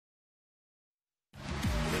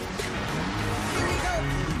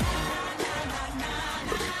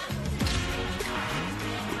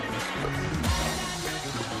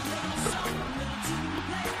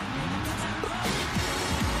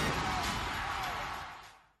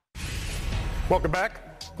Welcome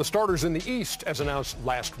back. The starters in the East, as announced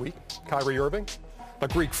last week: Kyrie Irving, a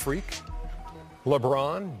Greek Freak,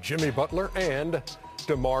 LeBron, Jimmy Butler, and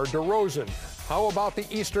DeMar DeRozan. How about the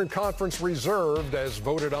Eastern Conference reserved as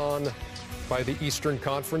voted on by the Eastern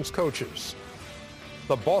Conference coaches?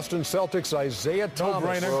 The Boston Celtics' Isaiah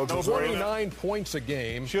Thomas, 29 points a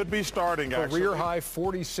game. Should be starting, actually. Career high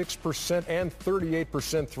 46% and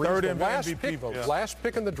 38% threes. Third The MVP vote. last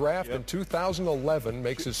pick in the draft in 2011,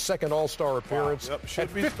 makes his second All-Star appearance. Wow. Should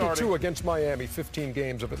at be 52 starting. against Miami, 15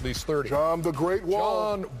 games of at least 30. John the Great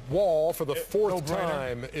Wall. John Wall, for the fourth No-brainer.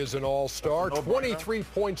 time, is an All-Star. 23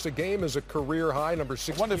 points a game is a career high, number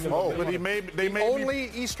 16. But he the only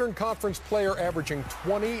Eastern Conference player averaging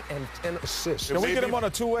 20 and 10 assists. Can we get him on a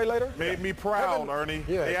two-way later? Made me proud, Ernie.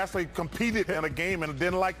 Yeah. They actually competed in a game and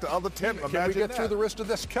didn't like the other 10. Can we get through the rest of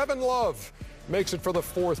this? Kevin Love makes it for the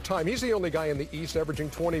fourth time. He's the only guy in the East averaging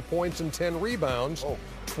 20 points and 10 rebounds.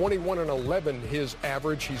 21 and 11 his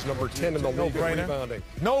average. He's number 10 in the league in rebounding.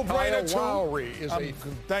 No-brainer, Kyle Lowry is a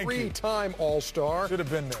three-time All-Star. Should have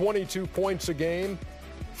been there. 22 points a game,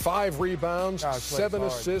 5 rebounds, 7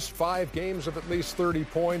 assists, 5 games of at least 30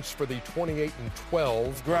 points for the 28 and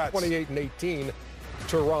 12, Congrats. 28 and 18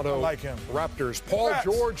 Toronto Raptors. Paul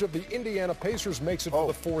George of the Indiana Pacers makes it for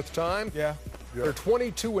the fourth time. They're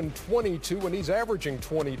 22 and 22, and he's averaging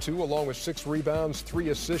 22, along with 6 rebounds, 3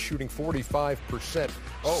 assists, shooting 45%.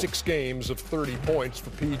 6 games of 30 points for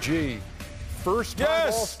PG.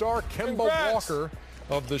 First-time All-Star Kemba Walker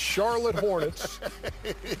of the Charlotte Hornets.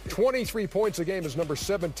 23 points a game is number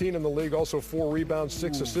 17 in the league. Also 4 rebounds,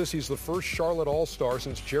 6 assists. He's the first Charlotte All-Star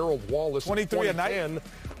since Gerald Wallace 23 in 2010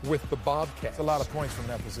 with the Bobcats. That's a lot of points from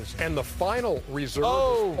that position. And the final reserve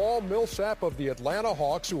is Paul Millsap of the Atlanta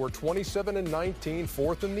Hawks, who are 27 and 19,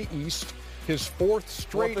 fourth in the East. His fourth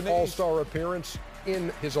straight All-Star appearance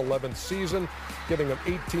in his 11th season, giving him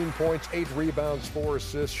 18 points, 8 rebounds, 4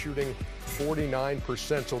 assists, shooting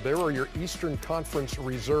 49%. So there are your Eastern Conference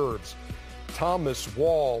reserves: Thomas,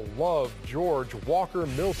 Wall, Love, George, Walker,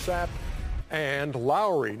 Millsap, and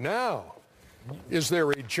Lowry. Now, is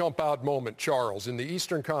there a jump-out moment, Charles, in the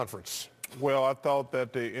Eastern Conference? Well, I thought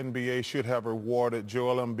that the NBA should have rewarded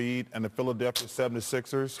Joel Embiid and the Philadelphia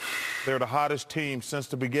 76ers. They're the hottest team since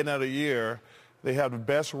the beginning of the year. They have the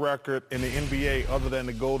best record in the NBA other than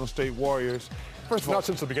the Golden State Warriors. First of all, not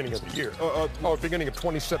since the beginning of the year. Beginning of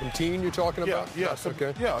 2017 you're talking about? Yes.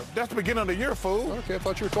 Okay. Yeah, that's the beginning of the year, fool. Okay, I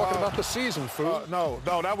thought you were talking about the season, fool. No,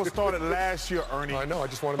 that was started last year, Ernie. I know, I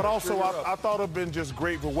just wanted to But make sure also, I thought it would have been just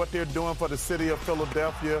great for what they're doing for the city of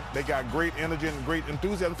Philadelphia. They got great energy and great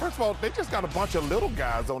enthusiasm. First of all, they just got a bunch of little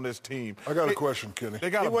guys on this team. I got a question, Kenny. He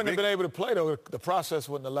wouldn't have been able to play, though. The process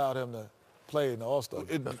wouldn't allow him to play in the All-Star.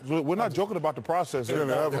 We're not joking about the process. I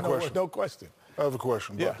have a question. No question. I have a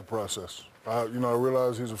question about the process. I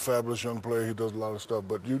realize he's a fabulous young player. He does a lot of stuff.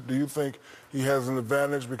 But do you think he has an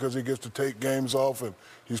advantage because he gets to take games off and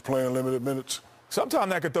he's playing limited minutes?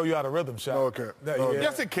 Sometimes that could throw you out of rhythm, Shaq. No, it can't. No,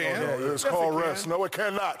 Yes, it can. It's called rest. No, it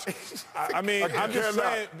cannot. I'm just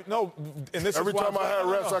saying, and this Every time I had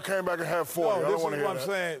rest, I came back and had 40. I don't want to hear that. This is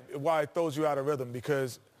what I'm saying, why it throws you out of rhythm,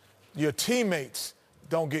 because your teammates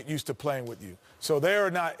don't get used to playing with you. So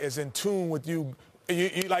they're not as in tune with you.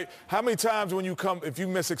 You like, how many times when you come, if you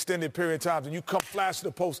miss extended period of times and you come flash to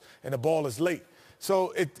the post and the ball is late.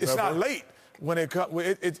 So it's not late when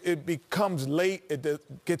it becomes late.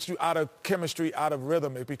 It gets you out of chemistry, out of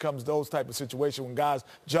rhythm. It becomes those type of situations when guys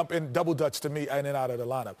jump in double dutch to me and then out of the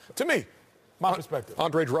lineup. To me, my perspective.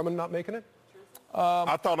 Andre Drummond not making it?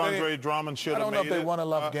 I thought Andre Drummond should have made it. I don't know if they won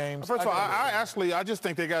enough games. First of all, I just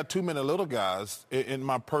think they got too many little guys, in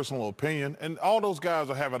my personal opinion. And all those guys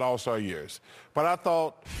will have it all-star years. But I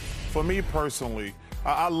thought, for me personally,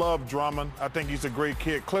 I love Drummond. I think he's a great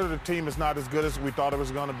kid. Clearly, the team is not as good as we thought it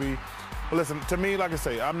was going to be. But listen, to me, like I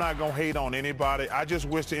say, I'm not going to hate on anybody. I just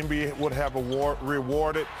wish the NBA would have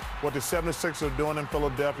rewarded what the 76ers are doing in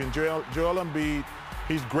Philadelphia. And Joel Embiid,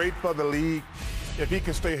 he's great for the league. If he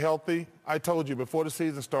can stay healthy, I told you before the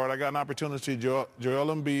season started, I got an opportunity to see Joel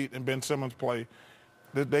Embiid and Ben Simmons play.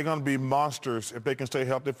 They're going to be monsters if they can stay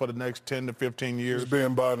healthy for the next 10 to 15 years. He's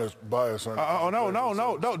being biased.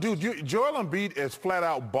 No, dude. Joel Embiid is flat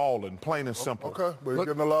out balling, plain and simple. Okay, but he's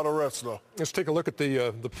getting a lot of rest, though. Let's take a look at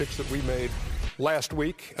the picks that we made last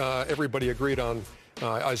week. Everybody agreed on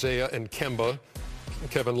Isaiah and Kemba,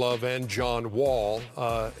 Kevin Love and John Wall.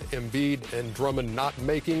 Embiid and Drummond not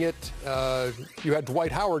making it. You had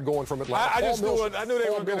Dwight Howard going from Atlanta. I knew they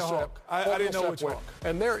were going to Hawk. I didn't know which Hawk.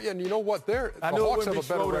 And you know what? The Hawks have a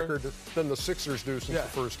better record than the Sixers do since the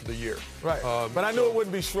first of the year. Right. But I knew it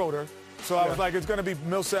wouldn't be Schroeder. So I was like, it's going to be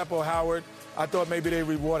Millsap or Howard. I thought maybe they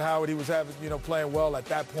reward Howard. He was playing well at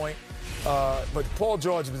that point. But Paul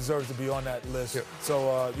George deserves to be on that list. Yeah.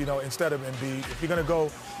 So, instead of Embiid, if you're going to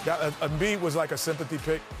go, Embiid was like a sympathy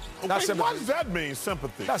pick. Not sympathy. What does that mean,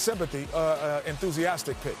 sympathy? Not sympathy,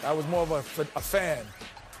 enthusiastic pick. I was more of a fan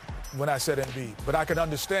when I said Embiid, but I could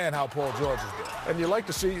understand how Paul George is doing. And you like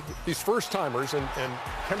to see these first-timers, and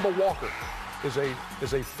Kemba Walker is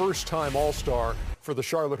a first-time All-Star for the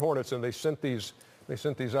Charlotte Hornets, and they sent these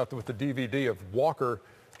out with the DVD of Walker,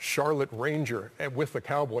 Charlotte Ranger, and with the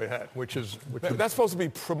cowboy hat, which is that's supposed to be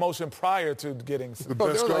promotion prior to getting the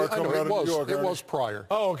best guard coming out of New York. It was prior.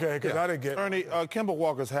 Oh, okay, because I didn't get Ernie, Kemba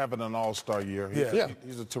Walker's having an all-star year.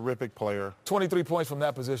 He's a terrific player. 23 points from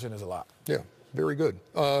that position is a lot. Yeah, very good.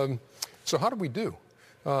 So how do we do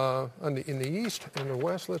in the East and the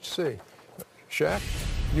West? Let's see. Shaq,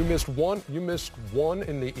 you missed one. You missed one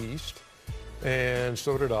in the East, and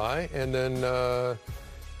so did I. And then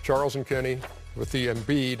Charles and Kenny with the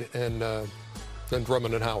Embiid, and then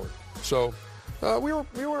Drummond and Howard. So we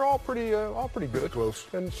were all pretty good. Close.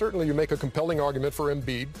 And certainly you make a compelling argument for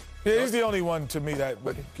Embiid. Yeah, he's the only one to me that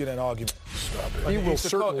would get an argument. Stop it. He will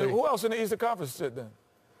certainly. Who else in the Eastern Conference sit then?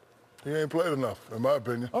 He ain't played enough, in my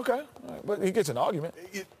opinion. Okay, right. But he gets an argument.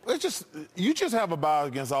 You just have a bias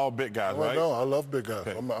against all big guys, right? No, I love big guys.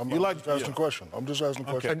 Okay. I'm just asking a question. I'm just asking a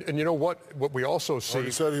question. And you know what? What we also see. You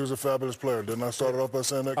said he was a fabulous player. Didn't I start it off by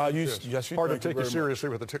saying that? Yes, you hard to take you seriously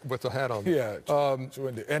with the hat on. Yeah.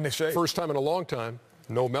 And the shade. First time in a long time.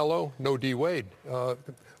 No Melo, no D Wade.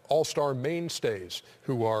 All-star mainstays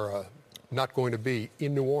who are not going to be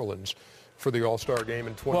in New Orleans for the All-Star game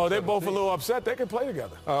in 2017. Well, they're both a little upset. They can play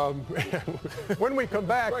together. When we come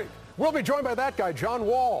back, we'll be joined by that guy, John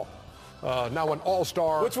Wall, now an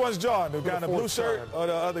All-Star. Which one's John? The guy in the blue shirt or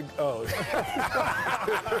the other? Oh.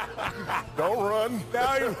 Don't run.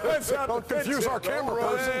 Don't confuse our camera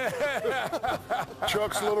person.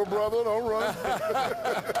 Chuck's little brother, don't run.